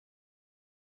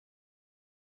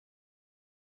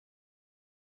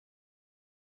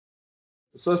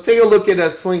So let's take a look at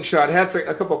that slingshot. I had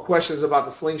a couple of questions about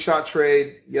the slingshot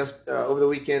trade over the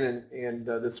weekend and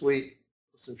this week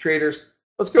with some traders.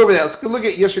 Let's go over that. Let's go look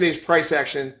at yesterday's price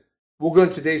action. We'll go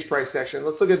into today's price action.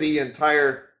 Let's look at the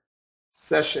entire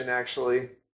session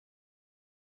actually,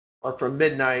 or from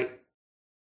midnight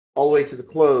all the way to the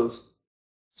close.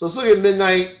 So let's look at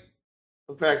midnight.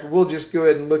 In fact, we'll just go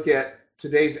ahead and look at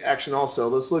today's action also.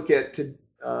 Let's look at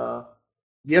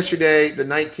yesterday, the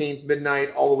 19th,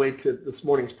 midnight, all the way to this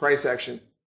morning's price action.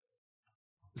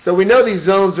 So we know these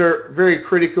zones are very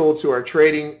critical to our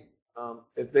trading.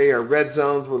 If they are red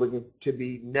zones, we're looking to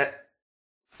be net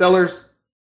sellers.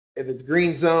 If it's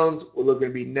green zones, we're looking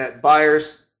to be net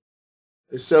buyers.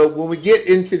 So when we get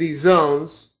into these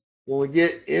zones, we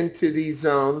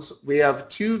have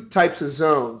two types of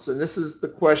zones, and this is the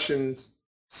questions.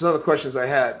 Some of the questions I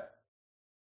had.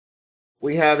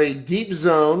 We have a deep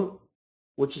zone,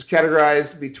 which is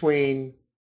categorized between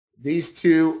these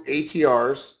two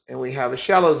ATRs, and we have a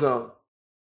shallow zone.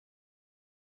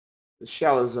 The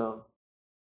shallow zone.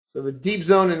 So the deep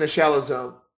zone and the shallow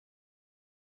zone.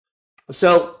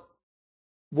 So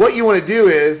what you want to do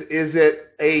is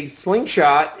that a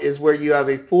slingshot is where you have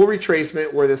a full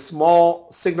retracement where the small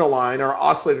signal line or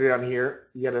oscillator down here,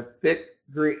 you got a thick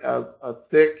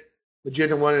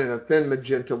magenta one and a thin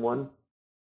magenta one.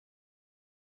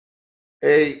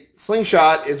 A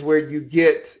slingshot is where you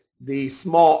get the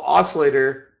small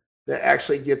oscillator that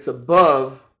actually gets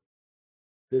above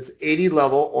this 80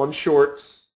 level on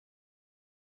shorts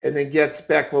and then gets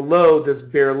back below this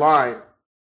bear line.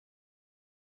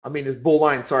 This bull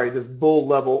line, sorry, this bull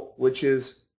level, which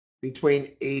is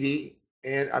between 40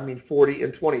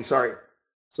 and 20, sorry.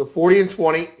 So 40 and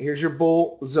 20, here's your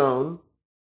bull zone.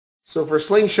 So for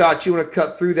slingshots, you want to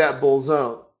cut through that bull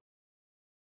zone.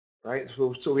 Right,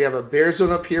 so we have a bear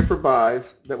zone up here for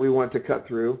buys that we want to cut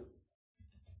through.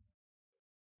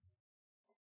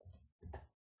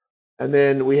 And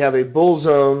then we have a bull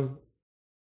zone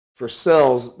for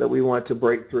sells that we want to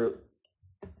break through.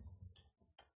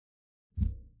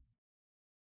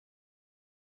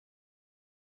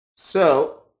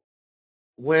 So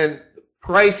when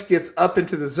price gets up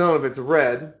into the zone, if it's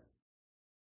red,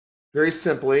 very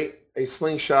simply, a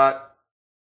slingshot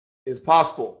is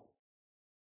possible.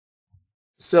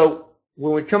 So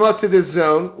when we come up to this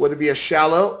zone, whether it be a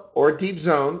shallow or a deep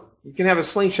zone, you can have a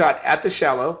slingshot at the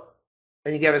shallow,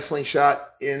 and you can have a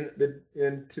slingshot into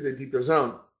the deeper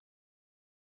zone.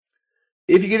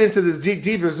 If you get into the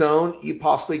deeper zone, you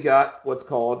possibly got what's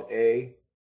called a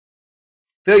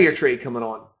failure trade coming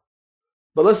on.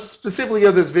 But let's specifically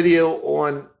go this video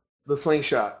on the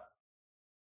slingshot.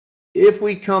 If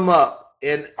we come up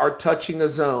and are touching the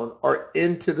zone or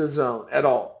into the zone at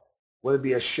all, whether it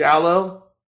be a shallow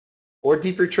or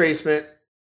deep retracement,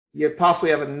 you possibly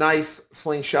have a nice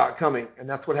slingshot coming. And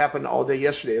that's what happened all day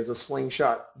yesterday. It was a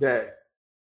slingshot day.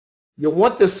 You'll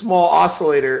want this small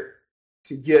oscillator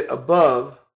to get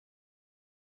above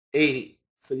 80.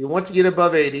 So you want to get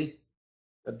above 80,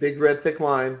 a big red thick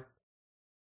line.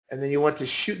 And then you want to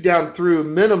shoot down through,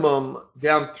 minimum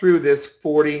down through this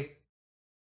 40,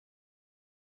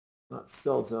 not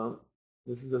sell zone.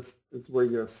 This is where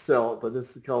you're going to sell, but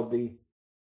this is called the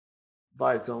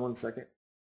buy zone. 1 second.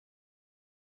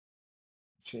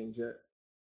 Change it.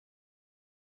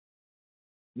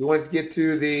 You want to get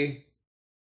to the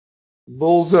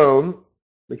bull zone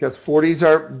because 40s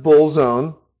are bull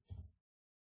zone.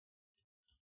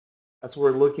 That's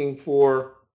what we're looking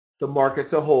for the market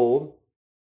to hold.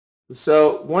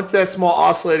 So once that small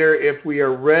oscillator, if we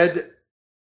are red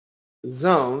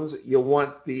zones, you'll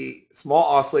want the small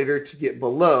oscillator to get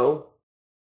below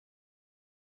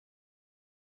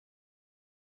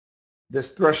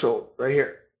this threshold right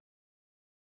here.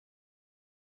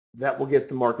 That will get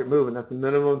the market moving. That's the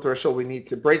minimum threshold we need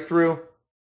to break through.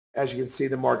 As you can see,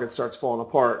 the market starts falling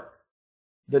apart.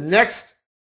 The next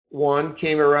one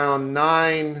came around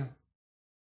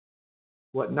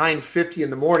 9:50 in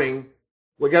the morning.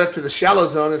 We got up to the shallow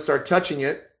zone and started touching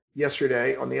it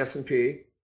yesterday on the S&P,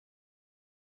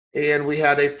 and we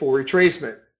had a full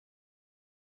retracement.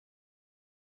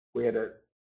 We had a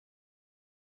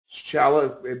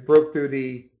shallow, it broke through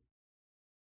the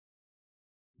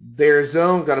bear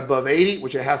zone, got above 80,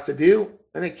 which it has to do,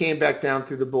 and it came back down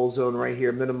through the bull zone right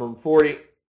here, minimum 40,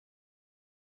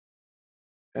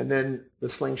 and then the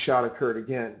slingshot occurred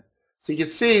again. So you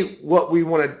can see what we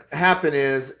want to happen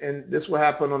is, and this will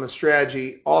happen on the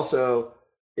strategy also,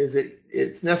 is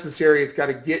it's necessary, it's got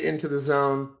to get into the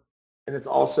zone, and it's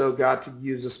also got to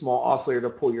use a small oscillator to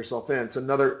pull yourself in. So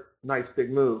another nice big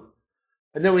move.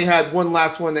 And then we had one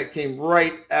last one that came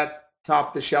right at top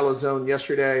of the shallow zone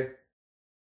yesterday,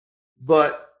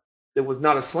 but it was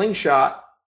not a slingshot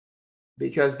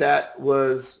because that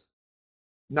was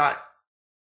not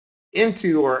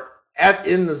into or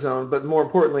in the zone, but more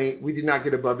importantly, we did not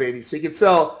get above 80. So you can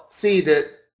see that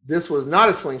this was not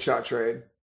a slingshot trade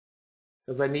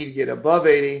because I need to get above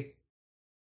 80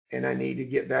 and I need to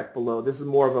get back below. This is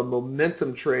more of a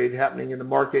momentum trade happening in the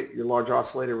market. Your large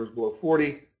oscillator was below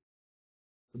 40.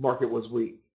 The market was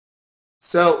weak.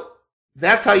 So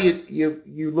that's how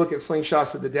you look at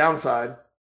slingshots to the downside.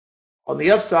 On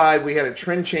the upside, we had a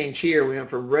trend change here. We went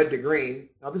from red to green.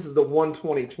 Now this is the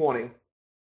 120-20.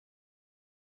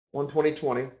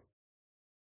 120-20.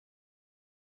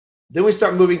 Then we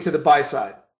start moving to the buy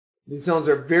side. These zones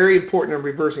are very important in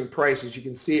reversing price. As you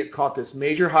can see, it caught this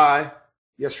major high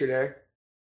yesterday.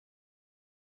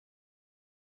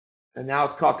 And now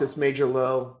it's caught this major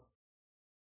low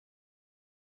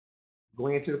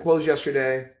going into the close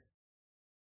yesterday.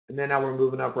 And then now we're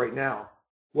moving up right now.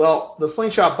 Well, the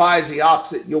slingshot buy is the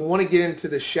opposite. You'll want to get into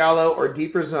the shallow or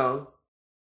deeper zone.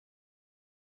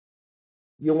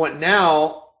 You'll want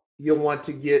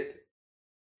to get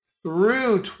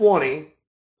through 20,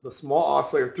 the small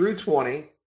oscillator through 20,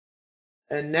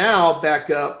 and now back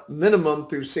up minimum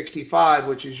through 65,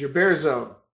 which is your bear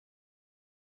zone.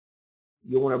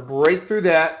 You'll want to break through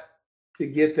that to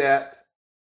get that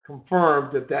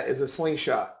confirmed that that is a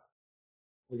slingshot.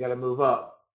 We got to move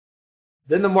up.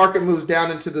 Then the market moves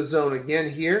down into the zone again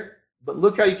here, but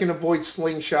look how you can avoid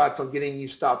slingshots on getting you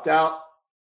stopped out.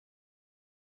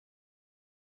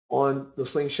 On the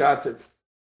slingshots,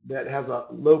 that has a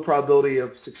low probability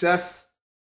of success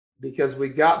because we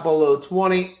got below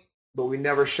 20, but we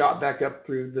never shot back up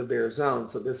through the bear zone.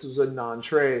 So this was a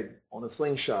non-trade on a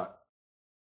slingshot.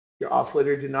 Your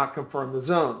oscillator did not confirm the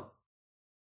zone.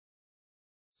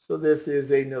 So this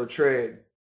is a no trade.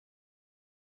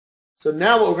 So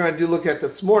now what we're going to do, look at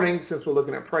this morning, since we're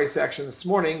looking at price action this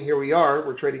morning, here we are,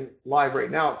 we're trading live right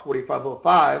now at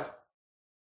 45.05.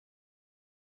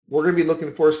 We're going to be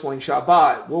looking for a slingshot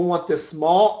buy. We'll want this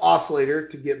small oscillator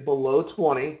to get below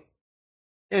 20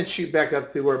 and shoot back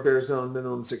up through our bear zone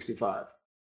minimum 65.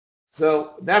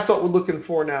 So that's what we're looking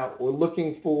for now. We're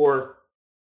looking for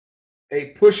a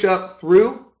push up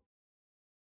through.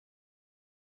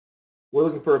 We're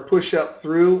looking for a push up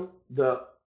through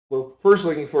we're first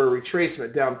looking for a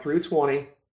retracement down through 20,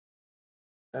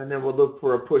 and then we'll look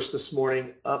for a push this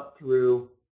morning up through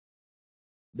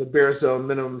the bear zone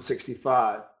minimum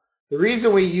 65. The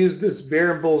reason we use this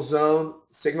bear and bull zone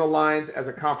signal lines as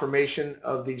a confirmation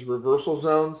of these reversal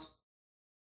zones,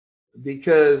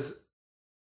 because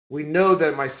we know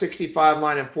that my 65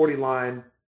 line and 40 line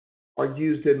are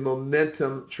used in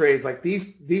momentum trades. Like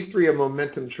these three are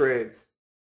momentum trades,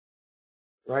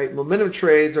 right? Momentum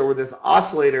trades are where this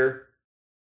oscillator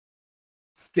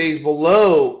stays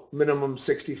below minimum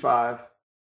 65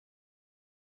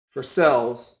 for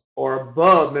sells or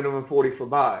above minimum 40 for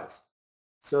buys.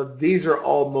 So these are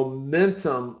all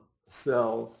momentum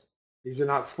sells. These are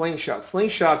not slingshots.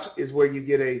 Slingshots is where you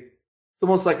get it's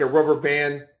almost like a rubber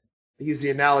band. I use the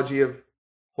analogy of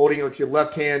holding it with your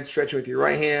left hand, stretching with your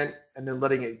right hand, and then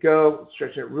letting it go,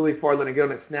 stretching it really far, letting it go,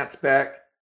 and it snaps back.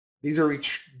 These are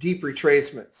deep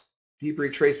retracements,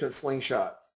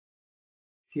 slingshots.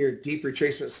 Here, deep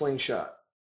retracement slingshot.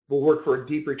 We'll work for a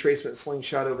deep retracement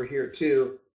slingshot over here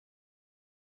too.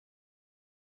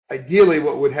 Ideally,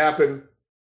 what would happen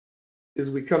is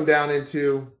we come down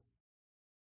into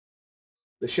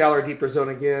the shallower, deeper zone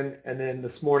again, and then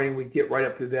this morning we get right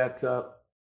up to that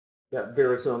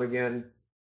bear zone again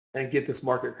and get this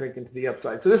market cranking to the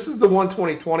upside. So this is the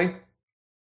 120-20.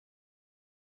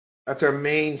 That's our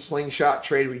main slingshot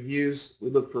trade we use. We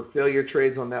look for failure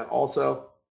trades on that also.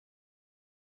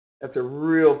 That's a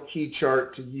real key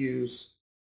chart to use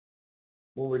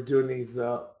when we're doing these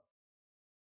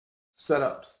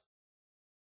setups.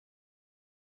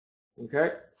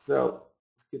 Okay, so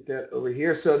let's get that over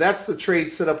here. So that's the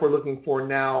trade setup we're looking for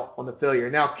now on the failure.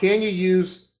 Now, can you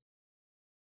use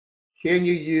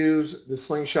the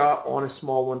slingshot on a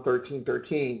small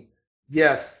 113.13?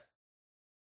 Yes.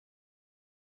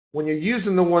 When you're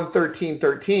using the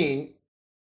 113.13,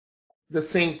 the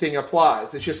same thing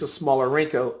applies. It's just a smaller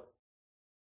raincoat.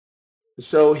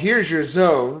 So here's your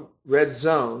zone, red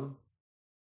zone.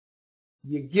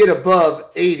 You get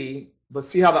above 80, but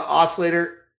see how the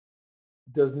oscillator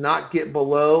does not get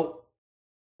below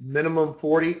minimum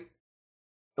 40?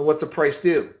 And what's the price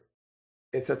do?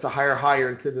 It sets a higher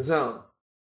into the zone.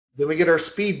 Then we get our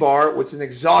speed bar, which is an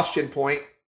exhaustion point.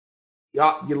 You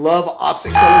love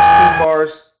opposite color speed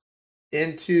bars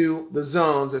into the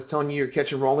zones. That's telling you you're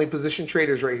catching rolling position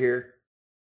traders right here.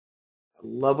 I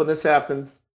love when this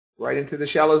happens. Right into the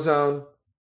shallow zone.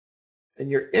 And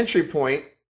your entry point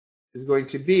is going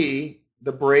to be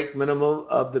the break minimum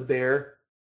of the bear.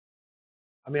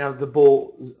 Of the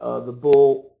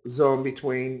bull zone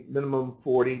between minimum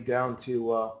 40 down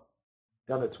to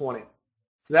 20.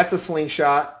 So that's a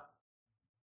slingshot,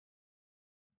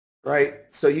 right?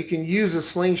 So you can use the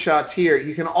slingshots here.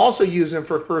 You can also use them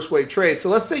for first wave trades. So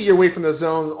let's say you're away from the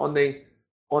zone on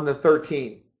the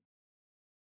 13.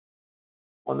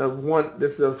 On the one,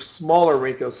 this is a smaller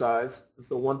Renko size. This is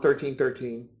the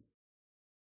 113.13.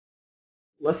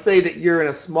 Let's say that you're in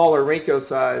a smaller Renko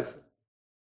size.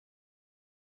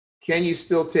 Can you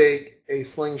still take a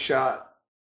slingshot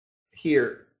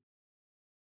here?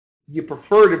 You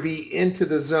prefer to be into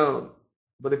the zone,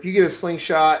 but if you get a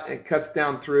slingshot and it cuts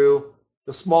down through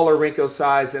the smaller Renko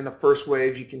size and the first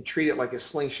wave, you can treat it like a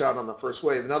slingshot on the first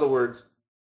wave. In other words,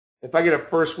 if I get a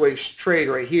first wave trade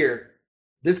right here,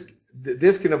 this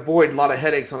can avoid a lot of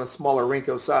headaches on a smaller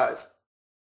Renko size.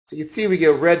 So you can see we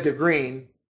go red to green,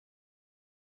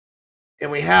 and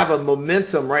we have a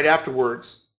momentum right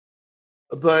afterwards.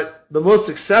 But the most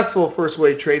successful first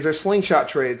wave trades are slingshot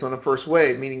trades on a first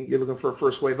wave, meaning you're looking for a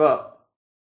first wave up.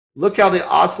 Look how the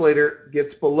oscillator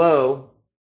gets below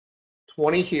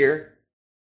 20 here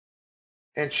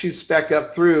and shoots back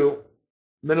up through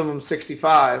minimum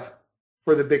 65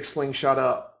 for the big slingshot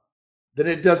up. Then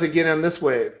it does again on this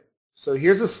wave. So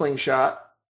here's a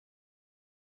slingshot.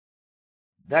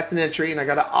 That's an entry, and I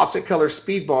got an opposite color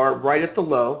speed bar right at the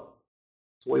low.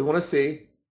 That's what we want to see.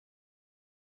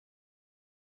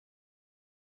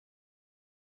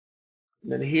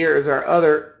 And then here is our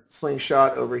other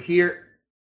slingshot over here.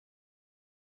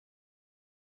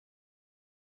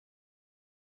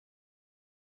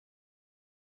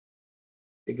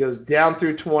 It goes down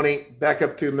through 20, back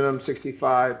up through minimum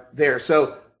 65 there.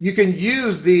 So you can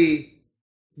use for the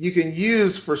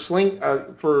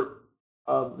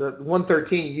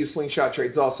 113, you use slingshot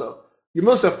trades also. Your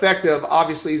most effective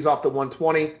obviously is off the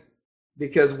 120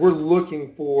 because we're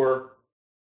looking for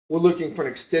an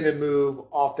extended move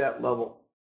off that level.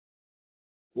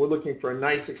 We're looking for a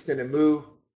nice extended move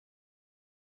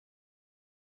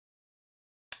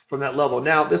from that level.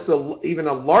 Now, this is even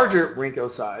a larger Renko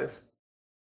size.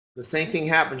 The same thing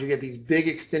happens. You get these big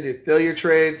extended failure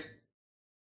trades.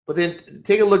 But then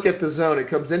take a look at the zone. It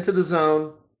comes into the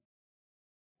zone.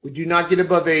 We do not get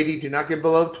above 80, do not get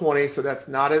below 20, so this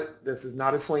is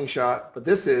not a slingshot, but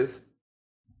it's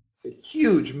a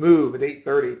huge move at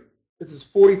 830. This is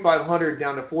 4,500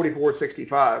 down to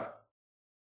 4,465.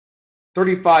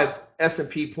 35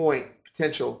 S&P point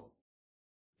potential.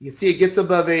 You see it gets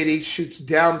above 80, shoots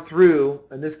down through,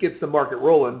 and this gets the market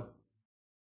rolling.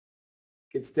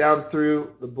 Gets down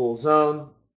through the bull zone.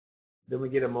 Then we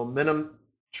get a momentum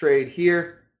trade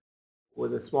here where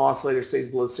the small oscillator stays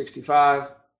below 65.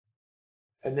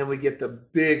 And then we get the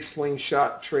big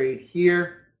slingshot trade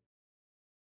here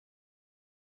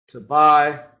to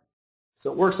buy.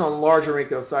 So it works on larger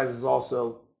Renko sizes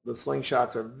also. The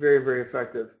slingshots are very, very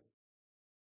effective.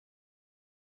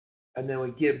 And then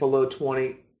we get below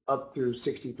 20 up through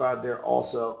 65 there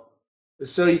also.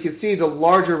 So you can see the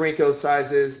larger Renko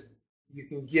sizes, you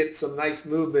can get some nice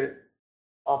movement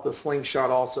off the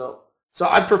slingshot also. So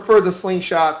I prefer the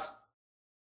slingshots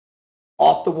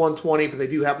off the 120, but they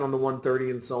do happen on the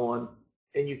 130 and so on.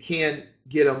 And you can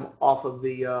get them off of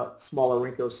the smaller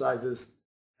Renko sizes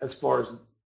as far as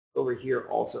over here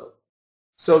also.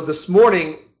 So this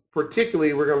morning,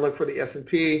 particularly, we're going to look for the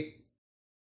S&P.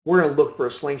 We're going to look for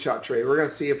a slingshot trade. We're going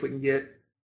to see if we can get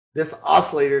this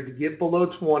oscillator to get below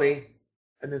 20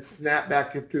 and then snap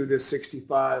back through this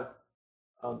 65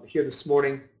 here this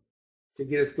morning to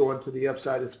get us going to the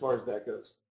upside as far as that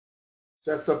goes.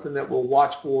 So that's something that we'll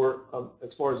watch for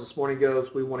as far as this morning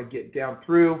goes. We want to get down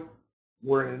through.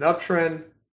 We're in an uptrend.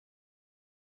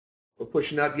 We're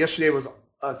pushing up. Yesterday was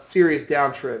a serious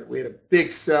downtrend. We had a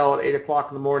big sell at 8 o'clock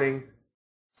in the morning,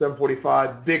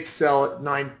 7:45. Big sell at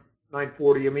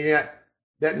 9:40. I mean,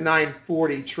 that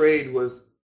 9:40 trade was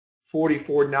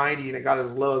 44.90, and it got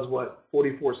as low as what,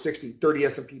 44.60. 30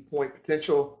 S&P point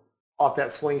potential off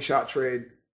that slingshot trade.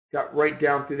 Got right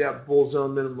down through that bull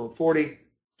zone minimum of 40.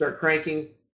 Start cranking.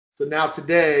 So now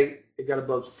today it got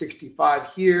above 65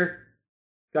 here,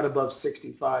 got above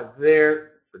 65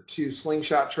 there for two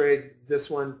slingshot trades. This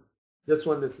one, this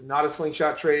is not a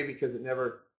slingshot trade because it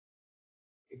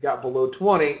got below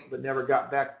 20 but never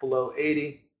got back below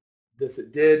 80. This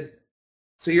it did.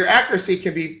 So your accuracy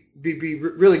can be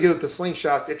really good with the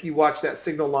slingshots if you watch that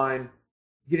signal line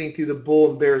getting through the bull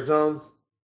and bear zones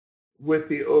with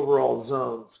the overall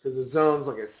zones, because the zones,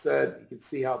 like I said, you can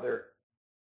see how they're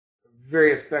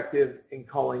very effective in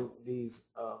calling these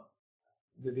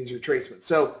retracements.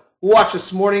 So we'll watch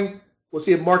this morning. We'll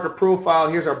see a market profile.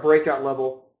 Here's our breakout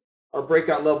level. Our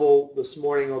breakout level this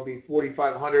morning will be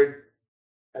 4,500,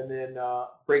 and then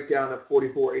breakdown of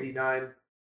 4,489, and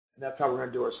that's how we're going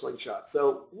to do our slingshot.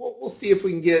 So we'll see if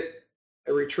we can get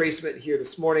a retracement here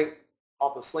this morning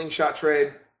off the slingshot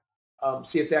trade.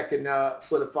 See if that can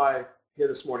solidify here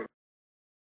this morning.